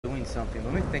Doing something.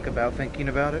 Let me think about thinking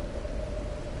about it.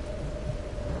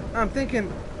 I'm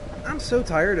thinking, I'm so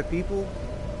tired of people,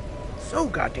 so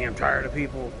goddamn tired of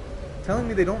people, telling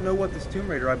me they don't know what this Tomb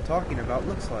Raider I'm talking about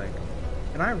looks like.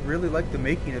 And I really like the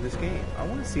making of this game. I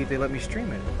want to see if they let me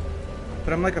stream it.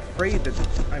 But I'm like afraid that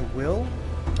I will,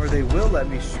 or they will let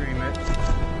me stream it.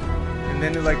 And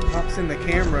then it like pops in the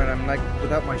camera and I'm like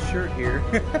without my shirt here.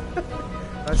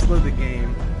 Let's load the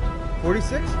game.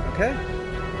 46? Okay.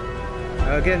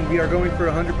 Again, we are going for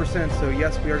 100%, so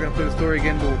yes, we are going to play the story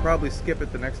again, but we'll probably skip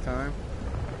it the next time.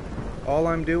 All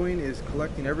I'm doing is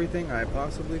collecting everything I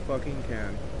possibly fucking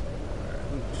can.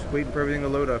 I'm just waiting for everything to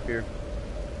load up here.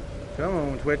 Come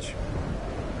on, Twitch.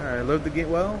 Alright, load the game.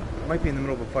 Well, it might be in the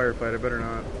middle of a firefight, I better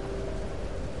not.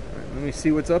 Alright, let me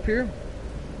see what's up here.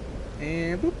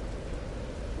 And boop.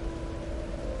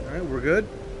 Alright, we're good.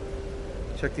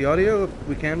 Check the audio if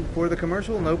we can before the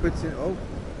commercial. Nope, it's in. Oh.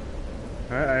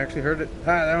 Alright, I actually heard it.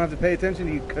 I don't have to pay attention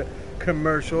to you,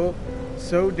 commercial.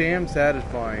 So damn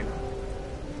satisfying.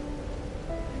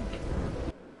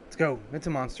 Let's go. It's a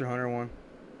Monster Hunter one.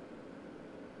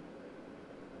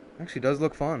 Actually does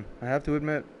look fun, I have to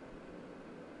admit.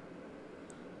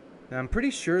 Now, I'm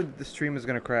pretty sure that the stream is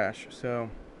going to crash, so...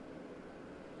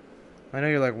 I know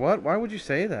you're like, what? Why would you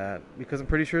say that? Because I'm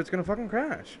pretty sure it's going to fucking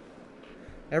crash.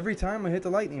 Every time I hit the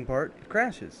lightning part, it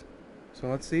crashes. So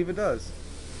let's see if it does.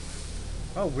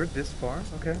 Oh, we're this far?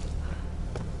 Okay.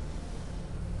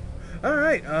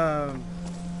 Alright, I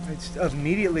just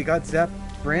immediately got Zap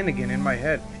Brannigan in my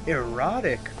head.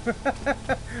 Erotic!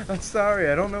 I'm sorry,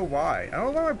 I don't know why. I don't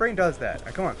know why my brain does that.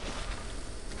 Come on.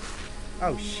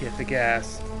 Oh shit, the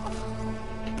gas.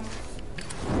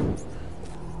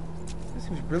 This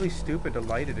seems really stupid to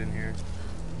light it in here.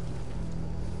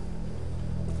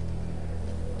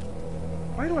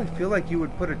 Why do I feel like you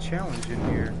would put a challenge in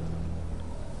here?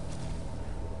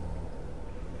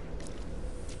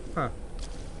 Huh.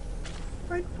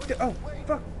 Oh,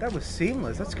 fuck. That was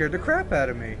seamless. That scared the crap out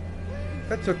of me.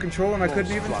 That took control and I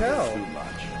couldn't even tell. Too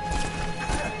much.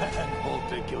 Won't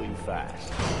they kill you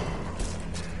fast?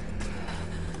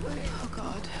 Oh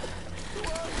God.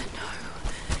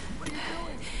 No.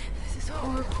 This is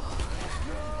horrible.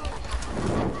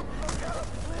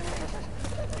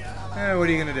 What are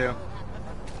you gonna do?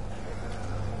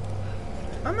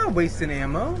 I'm not wasting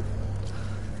ammo.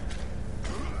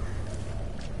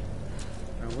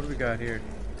 What do we got here?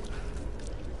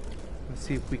 Let's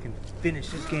see if we can finish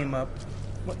this game up.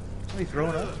 What? Are we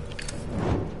throwing up?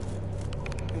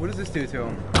 What does this do to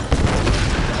him?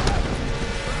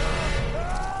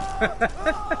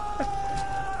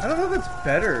 I don't know if it's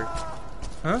better.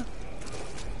 Huh?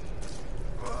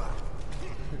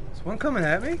 Is one coming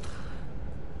at me?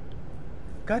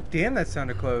 God damn, that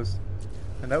sounded close.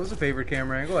 And that was a favorite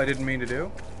camera angle I didn't mean to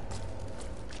do.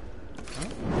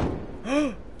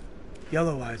 Huh?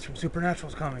 Yellow Eyes from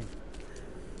Supernatural's coming.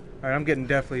 Alright, I'm getting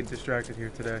definitely distracted here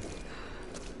today.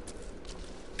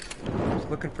 Just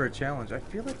looking for a challenge. I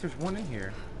feel like there's one in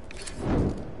here.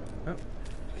 Oh, you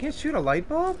can't shoot a light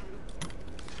bulb?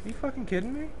 Are you fucking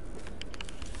kidding me?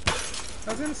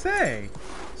 I was gonna say.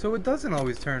 So it doesn't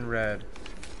always turn red.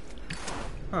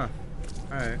 Huh.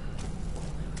 Alright.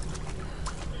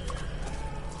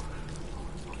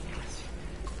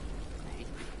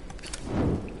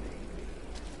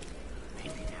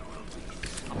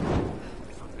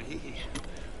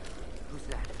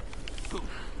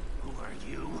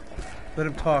 Let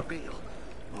him talk.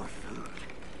 More food.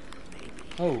 Maybe.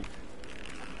 Oh.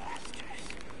 Masters.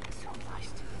 So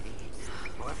nice to me.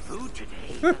 More food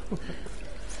today. So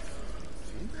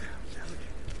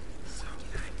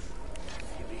nice.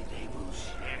 Maybe they will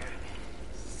share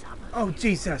some of Oh,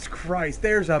 Jesus Christ.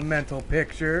 There's a mental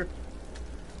picture.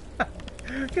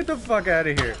 Get the fuck out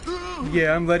of here.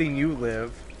 Yeah, I'm letting you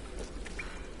live.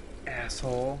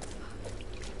 Asshole.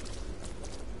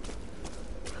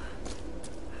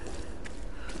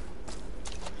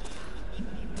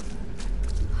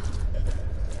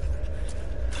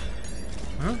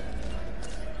 Huh?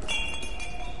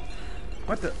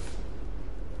 What the?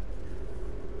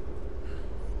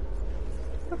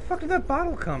 Where the fuck did that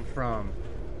bottle come from?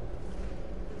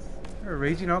 Is there a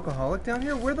raging alcoholic down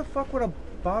here? Where the fuck would a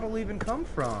bottle even come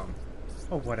from?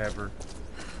 Oh, whatever.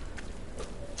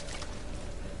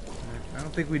 I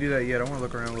don't think we do that yet. I want to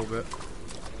look around a little bit.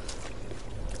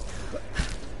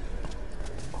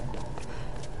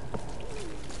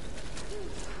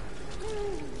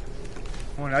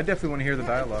 I definitely want to hear the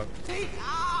dialogue.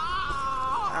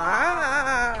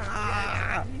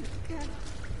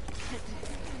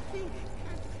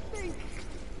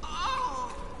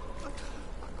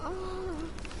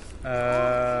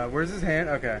 Where's his hand?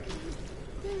 Okay.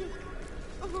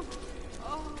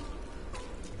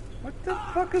 What the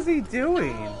fuck is he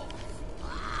doing?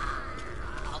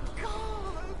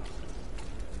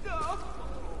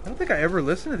 I don't think I ever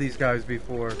listened to these guys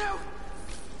before. No!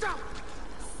 Stop!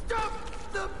 Stop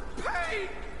the pain!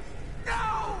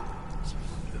 No!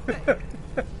 The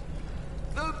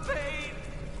pain!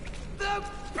 The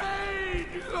pain!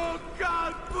 Oh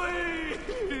God, please!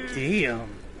 Damn.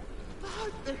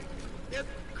 They're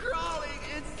crawling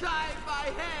inside my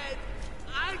head.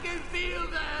 I can feel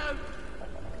them.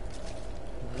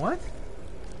 What? Is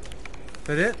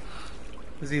that it?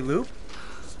 Does he loop?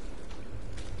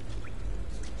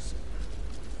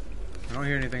 I don't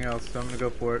hear anything else, so I'm gonna go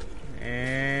for it.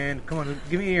 And come on,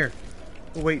 give me an ear.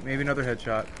 Oh wait, maybe another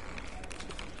headshot.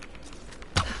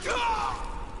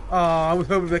 Oh, I was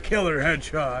hoping the killer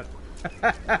headshot.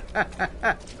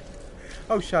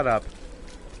 Oh, shut up.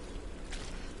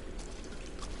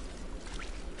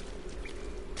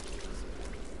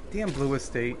 Damn Blue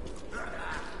Estate.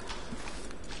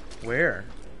 Where?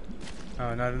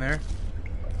 Oh, not in there?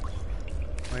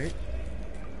 Wait.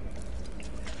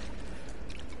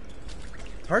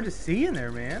 It's hard to see in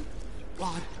there, man.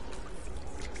 What?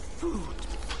 Food.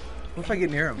 What if I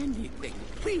get near him? Anything,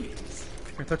 please.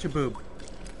 Here, touch a boob.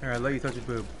 Here, I let you touch a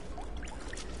boob.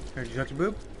 Here, did you touch a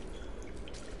boob?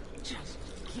 Just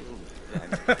kill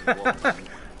that woman.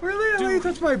 Really? I let you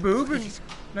touch my boob? And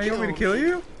now you want me to kill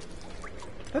you?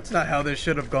 That's not how this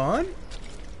should have gone.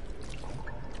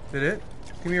 Did it?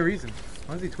 Give me a reason.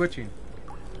 Why is he twitching?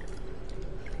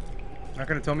 Not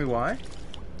gonna tell me why? I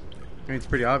mean, it's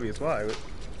pretty obvious why, but...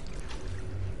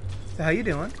 So how you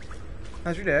doing?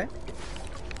 How's your day?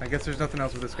 I guess there's nothing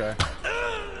else with this guy.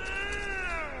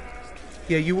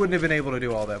 Yeah, you wouldn't have been able to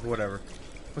do all that, but whatever.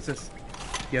 What's this?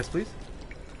 Yes, please?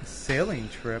 A sailing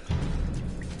trip.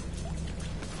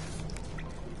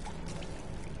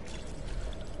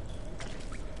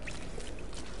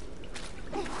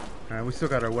 Alright, we still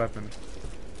got our weapon.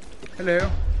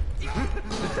 Hello.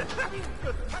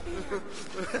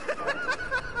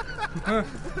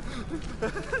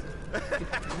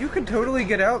 You can totally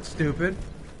get out, stupid.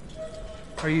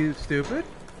 Are you stupid?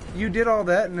 You did all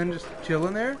that and then just chill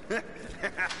in there?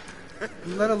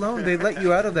 Let alone, they let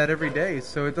you out of that every day,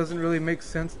 so it doesn't really make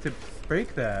sense to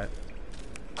break that.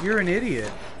 You're an idiot.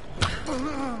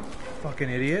 Fucking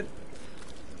idiot.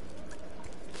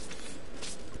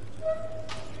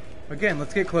 Again,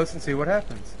 let's get close and see what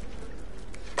happens.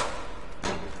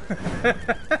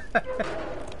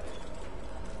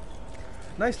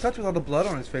 Nice touch with all the blood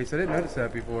on his face. I didn't notice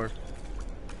that before.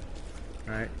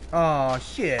 Alright. Aw,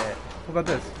 shit. What about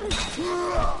this?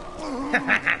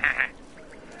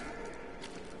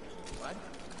 What?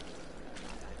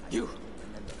 You.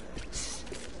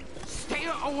 Stay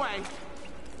away.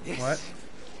 This What?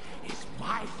 is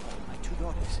my fault. My two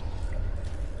daughters.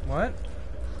 What?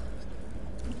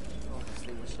 Daughters,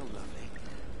 they were so lovely.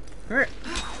 Come here.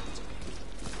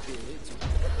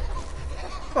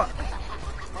 Fuck.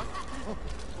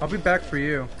 I'll be back for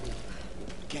you.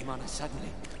 Came on us suddenly.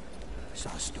 Saw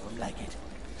a storm like it.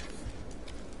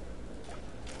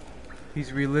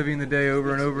 He's reliving the day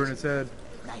over and over in his head.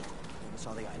 Night.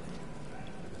 Saw the island.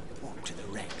 Walked to the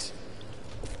wrecks.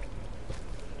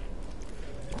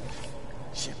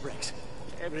 Shipwrecks.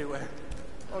 Everywhere.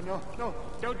 Oh no, no,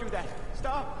 don't do that.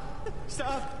 Stop.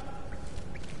 Stop.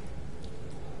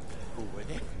 Who were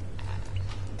they?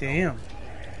 Damn.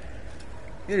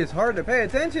 It is hard to pay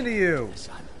attention to you. The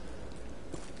sun.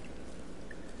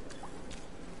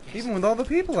 Even with all the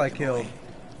people I killed.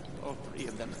 All three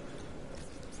of them.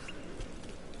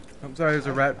 I'm sorry, there's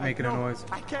a rat making a noise.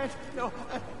 I can't. No.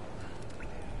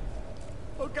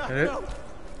 Oh God, Hit it? no.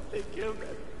 They killed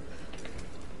them.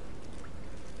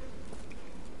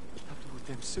 I'll be with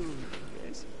them soon.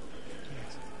 Yes.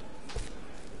 Yes.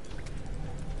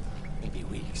 Maybe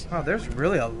weeks. Wow, there's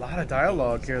really a lot of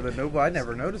dialogue here that I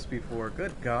never noticed before.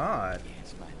 Good God.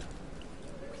 Yes, my love.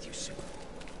 With you soon.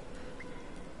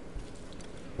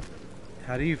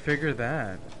 How do you figure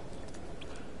that?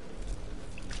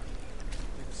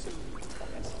 Soon.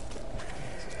 Yes.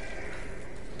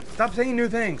 Stop saying new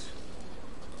things.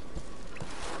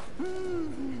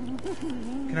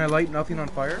 Can I light nothing on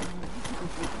fire? I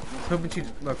was hoping she'd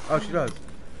look. Oh, she does.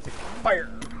 Fire!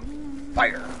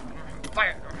 Fire!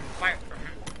 Fire! Fire!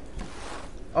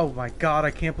 Oh my God!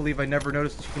 I can't believe I never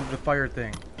noticed she can do the fire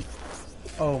thing.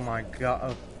 Oh my God!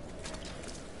 Oh.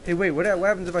 Hey, wait! What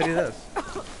happens if I do this?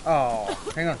 Oh,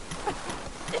 hang on.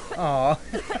 Oh.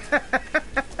 It'd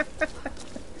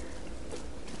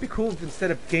be cool if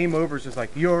instead of game over, it's just like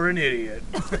you're an idiot.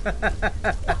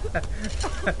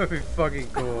 That would be fucking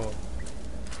cool.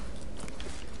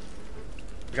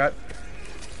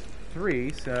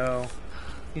 3, so...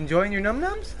 Enjoying your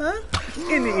num-nums, huh?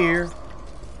 In the ear.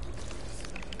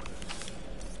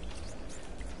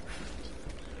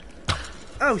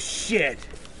 Oh, shit!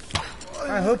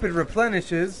 I hope it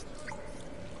replenishes.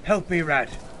 Help me, rat.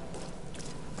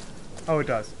 Oh, it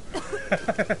does.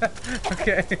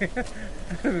 Okay.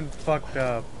 I've been fucked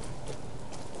up.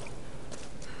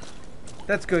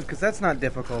 That's good, because that's not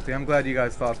difficulty. I'm glad you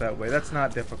guys thought that way. That's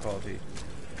not difficulty.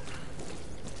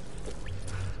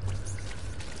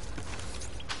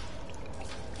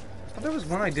 Oh, there was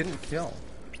one I didn't kill.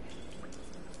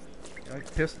 It,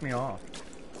 like, pissed me off.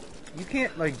 You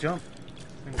can't, like, jump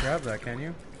and grab that, can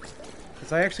you?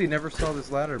 Because I actually never saw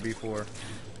this ladder before.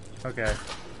 Okay.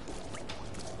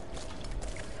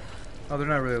 Oh, they're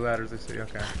not really ladders, I see.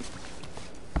 Okay.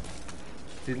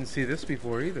 Didn't see this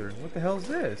before either. What the hell is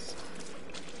this?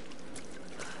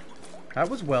 That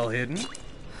was well hidden.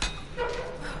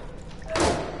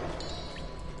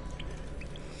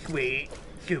 Sweet.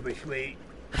 Super sweet.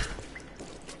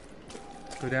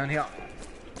 Let's go down here.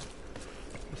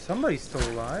 Somebody's still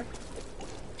alive.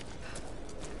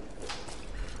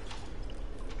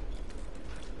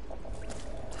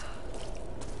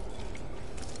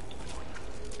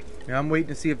 Yeah, I'm waiting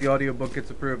to see if the audiobook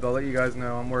gets approved. I'll let you guys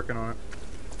know. I'm working on it.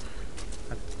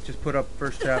 I just put up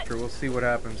first chapter. We'll see what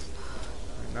happens.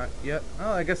 Not yet.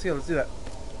 Oh, I guess, yeah, let's do that.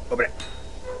 Open it.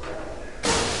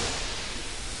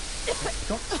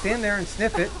 Don't stand there and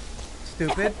sniff it,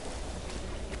 stupid.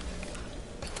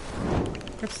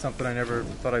 That's something I never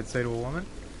thought I'd say to a woman.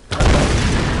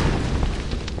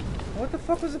 What the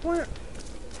fuck was the point?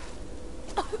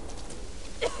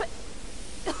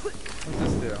 What's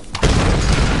this do?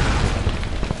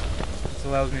 This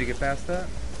allows me to get past that?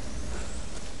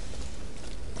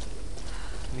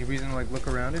 Any reason to, like, look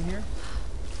around in here?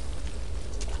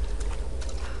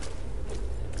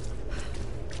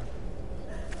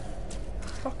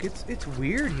 Fuck, it's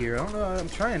weird here. I don't know. I'm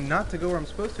trying not to go where I'm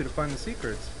supposed to find the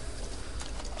secrets.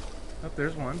 Oh,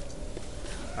 there's one.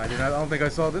 I don't think I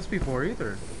saw this before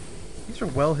either. These are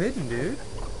well hidden, dude.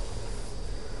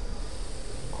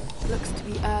 Looks to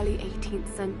be early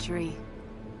 18th century.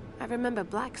 I remember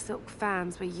black silk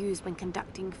fans were used when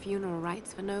conducting funeral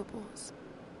rites for nobles.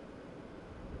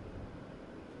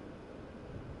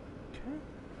 Okay.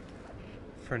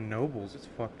 For nobles, it's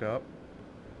fucked up.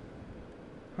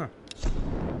 Huh.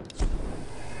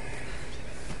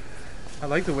 I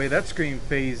like the way that screen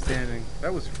phased in, and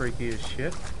that was freaky as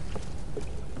shit.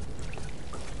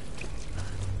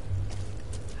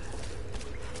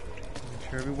 I'm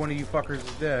sure every one of you fuckers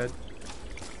is dead.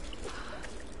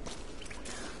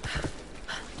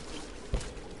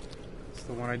 That's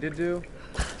the one I did do.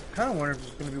 I kind of wonder if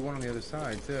there's going to be one on the other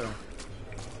side, too.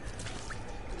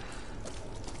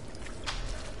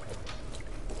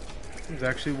 It's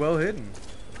actually well hidden.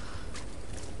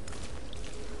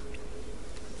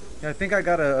 Yeah, I think I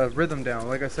got a rhythm down.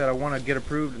 Like I said, I want to get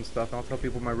approved and stuff. I'll tell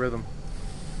people my rhythm.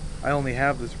 I only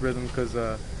have this rhythm because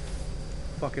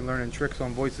fucking learning tricks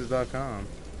on voices.com.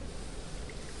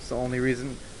 It's the only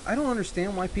reason. I don't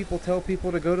understand why people tell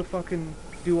people to go to fucking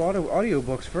do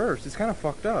audiobooks first. It's kind of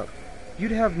fucked up.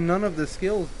 You'd have none of the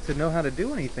skills to know how to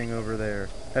do anything over there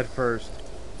at first.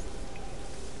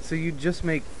 So you'd just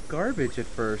make garbage at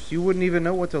first. You wouldn't even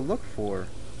know what to look for.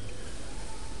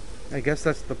 I guess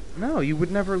that's the... No, you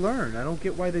would never learn. I don't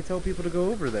get why they tell people to go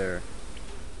over there.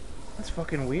 That's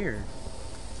fucking weird.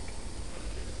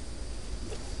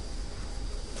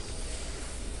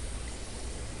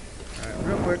 Alright,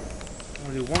 real quick. I'm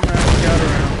gonna do one last scout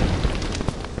around.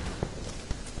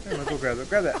 Here, let's go grab it.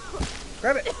 Grab that.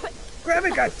 Grab it! Grab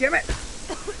it, goddammit!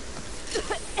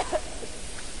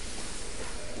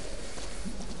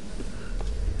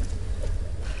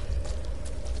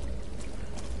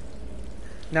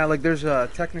 Now, like, there's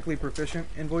technically proficient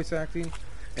in voice acting,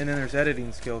 and then there's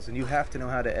editing skills, and you have to know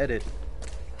how to edit,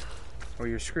 or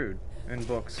you're screwed in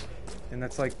books. And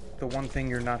that's, like, the one thing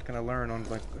you're not going to learn on,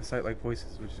 like, a site like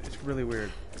Voices, which is really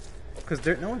weird. Because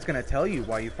no one's going to tell you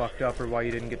why you fucked up or why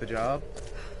you didn't get the job.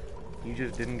 You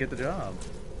just didn't get the job.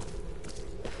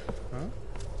 Huh?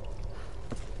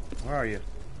 Where are you?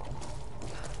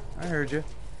 I heard you.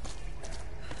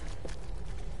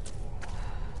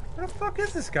 Where the fuck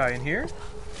is this guy in here?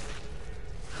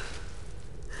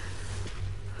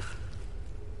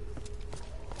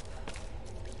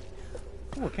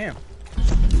 Ooh, a camp.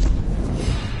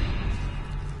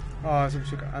 Oh,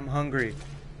 I'm hungry.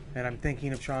 And I'm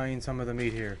thinking of trying some of the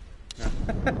meat here. No.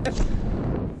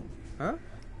 Huh?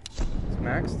 It's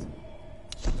maxed?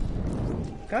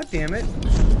 God damn it.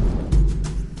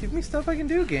 Give me stuff I can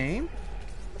do, game.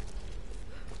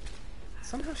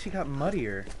 Somehow she got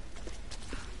muddier.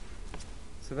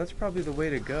 So that's probably the way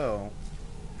to go.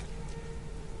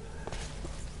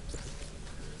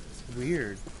 It's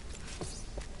weird.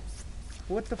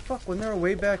 What the fuck? Wasn't there a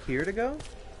way back here to go?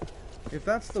 If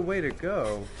that's the way to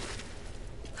go,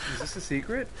 is this a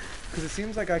secret? Because it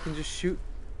seems like I can just shoot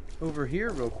over here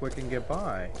real quick and get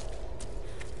by.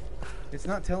 It's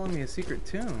not telling me a secret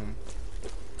tomb.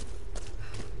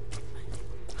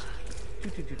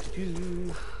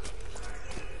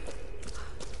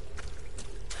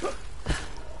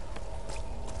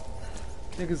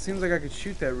 Yeah, 'cause it seems like I could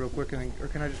shoot that real quick, and then, or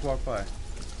can I just walk by?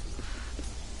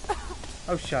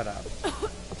 Oh, shut up.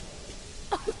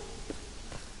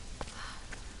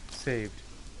 Saved.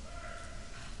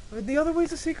 But the other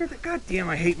way's a secret? God damn,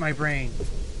 I hate my brain.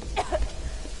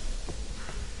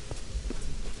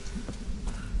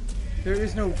 There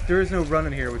is no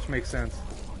running here, which makes sense.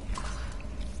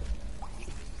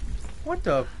 What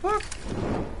the fuck?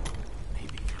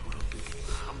 Maybe there will be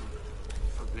some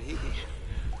for me.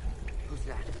 Who's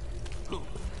that? Who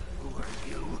are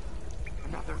you?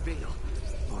 Another meal.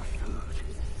 More food.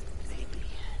 Maybe.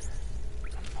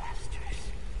 The masters.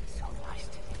 So nice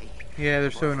today. Yeah,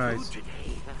 they're so More nice. food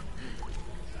today.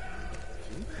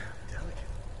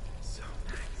 So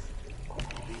nice.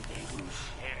 Maybe they will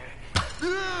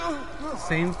share.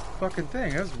 Same fucking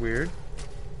thing. That was weird.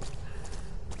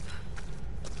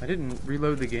 I didn't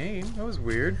reload the game. That was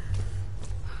weird.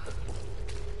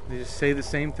 They just say the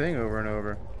same thing over and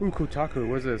over. Ooh, Kotaku,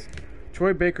 what's this?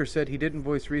 Troy Baker said he didn't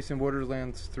voice Reese in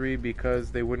Borderlands 3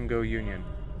 because they wouldn't go Union.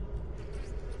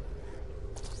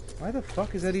 Why the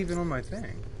fuck is that even on my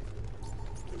thing?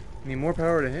 I mean, more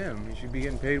power to him. He should be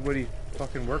getting paid what he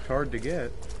fucking worked hard to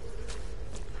get.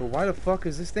 But why the fuck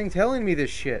is this thing telling me this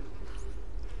shit?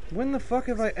 When the fuck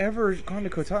have I ever gone to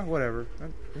Kotaku? Whatever.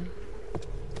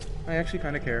 I actually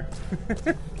kind of care.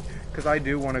 Because I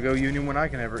do want to go Union when I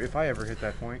can if I ever hit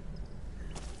that point.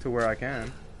 To where I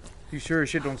can. You sure as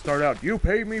shit don't start out, you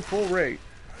pay me full rate.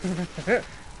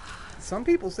 Some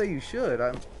people say you should.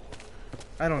 I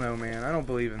don't know, man. I don't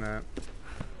believe in that.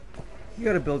 You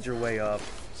gotta build your way up.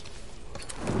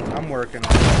 I'm working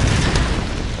on it.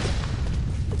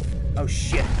 Oh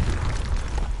shit.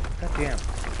 God damn.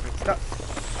 Stop.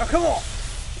 Oh, come on!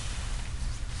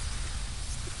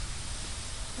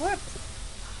 What?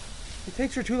 It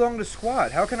takes her too long to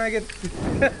squat. How can I get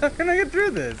how can I get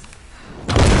through this?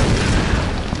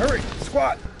 Hurry,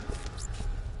 squat.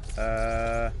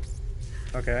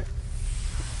 Okay.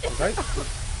 Was I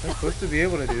supposed to be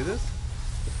able to do this?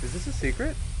 Is this a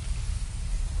secret?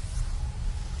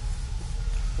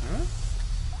 Huh?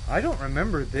 I don't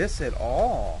remember this at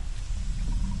all.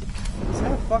 Is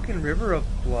that a fucking river of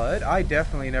blood? I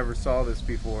definitely never saw this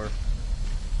before.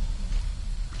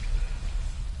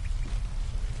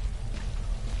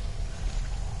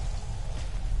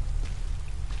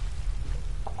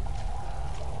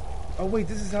 Oh wait,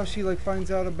 this is how she like finds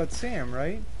out about Sam,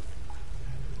 right?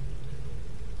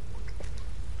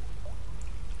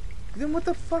 Then what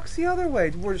the fuck's the other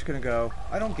way? We're just gonna go.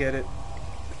 I don't get it.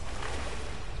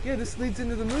 Yeah, this leads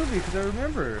into the movie because I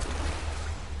remember.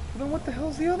 Well, then what the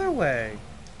hell's the other way?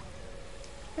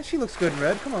 Yeah, she looks good in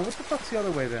red. Come on, what the fuck's the other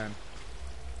way then?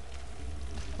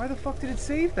 Why the fuck did it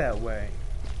save that way?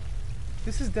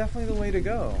 This is definitely the way to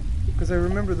go. Because I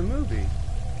remember the movie.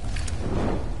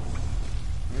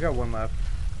 We got one left.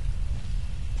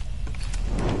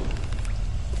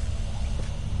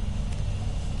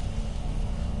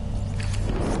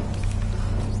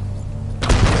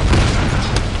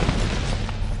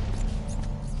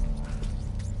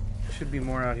 Should be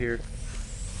more out here.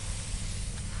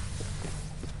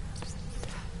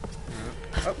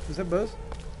 Oh, is that bows?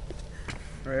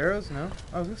 Or arrows? No?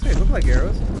 I was gonna say, it looked like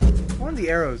arrows. One of the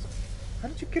arrows. How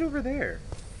did you get over there?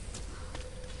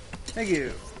 Thank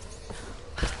you.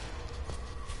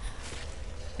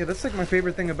 Yeah, that's like my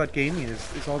favorite thing about gaming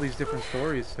is all these different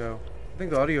stories, so I think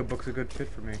the audiobook's a good fit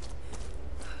for me.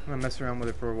 I'm gonna mess around with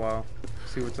it for a while,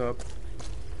 see what's up.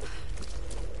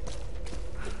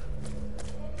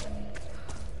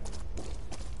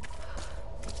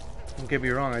 Don't get me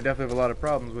wrong, I definitely have a lot of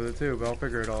problems with it too, but I'll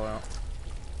figure it all out.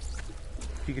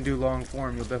 If you can do long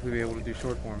form, you'll definitely be able to do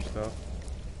short form stuff.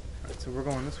 Alright, so we're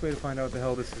going this way to find out what the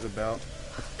hell this is about.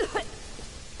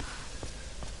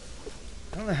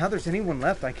 I don't know how there's anyone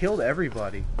left. I killed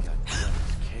everybody.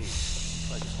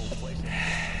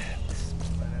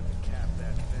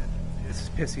 This is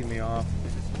pissing me off.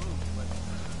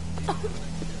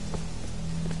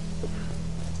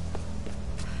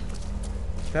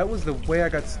 That was the way I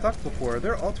got stuck before. Are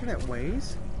there alternate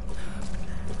ways?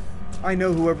 I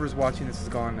know whoever's watching this is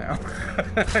gone now.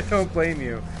 I don't blame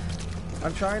you.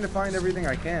 I'm trying to find everything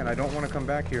I can. I don't want to come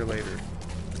back here later.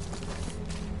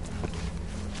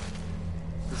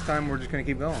 this time we're just gonna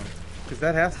keep going. Because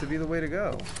that has to be the way to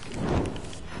go.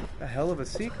 A hell of a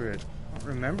secret. I don't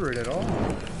remember it at all.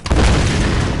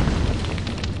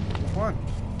 Which one?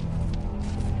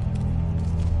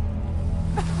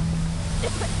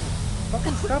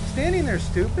 Fucking stop standing there,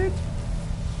 stupid!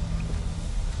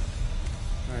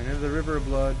 Alright, into the river of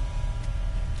blood.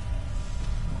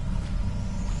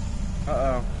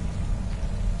 Uh-oh.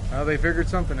 Oh, they figured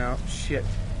something out. Shit.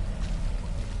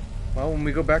 Well, when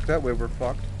we go back that way, we're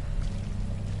fucked.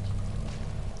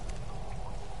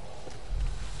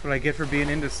 That's what I get for being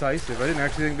indecisive. I didn't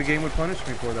actually think the game would punish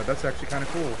me for that. That's actually kind of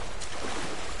cool.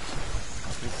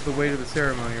 This is the way to the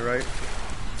ceremony, right?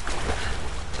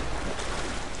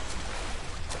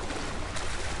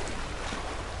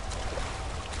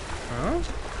 Huh?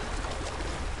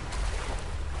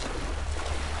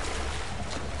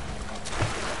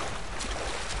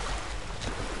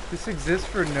 This exists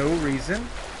for no reason?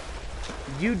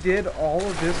 You did all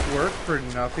of this work for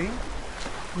nothing?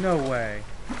 No way.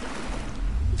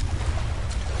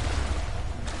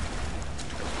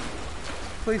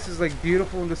 This place is like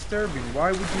beautiful and disturbing.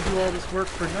 Why would you do all this work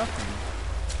for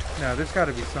nothing? No, there's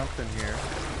gotta be something here.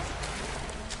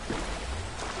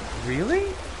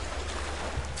 Really?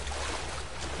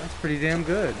 That's pretty damn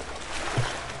good.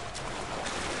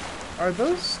 Are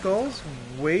those skulls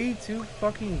way too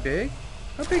fucking big?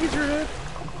 How big is your head?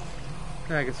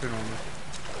 Nah, I guess they're normal.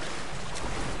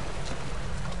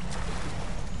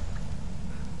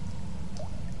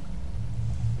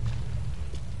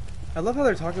 I love how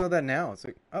they're talking about that now. It's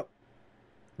like, oh,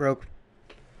 broke.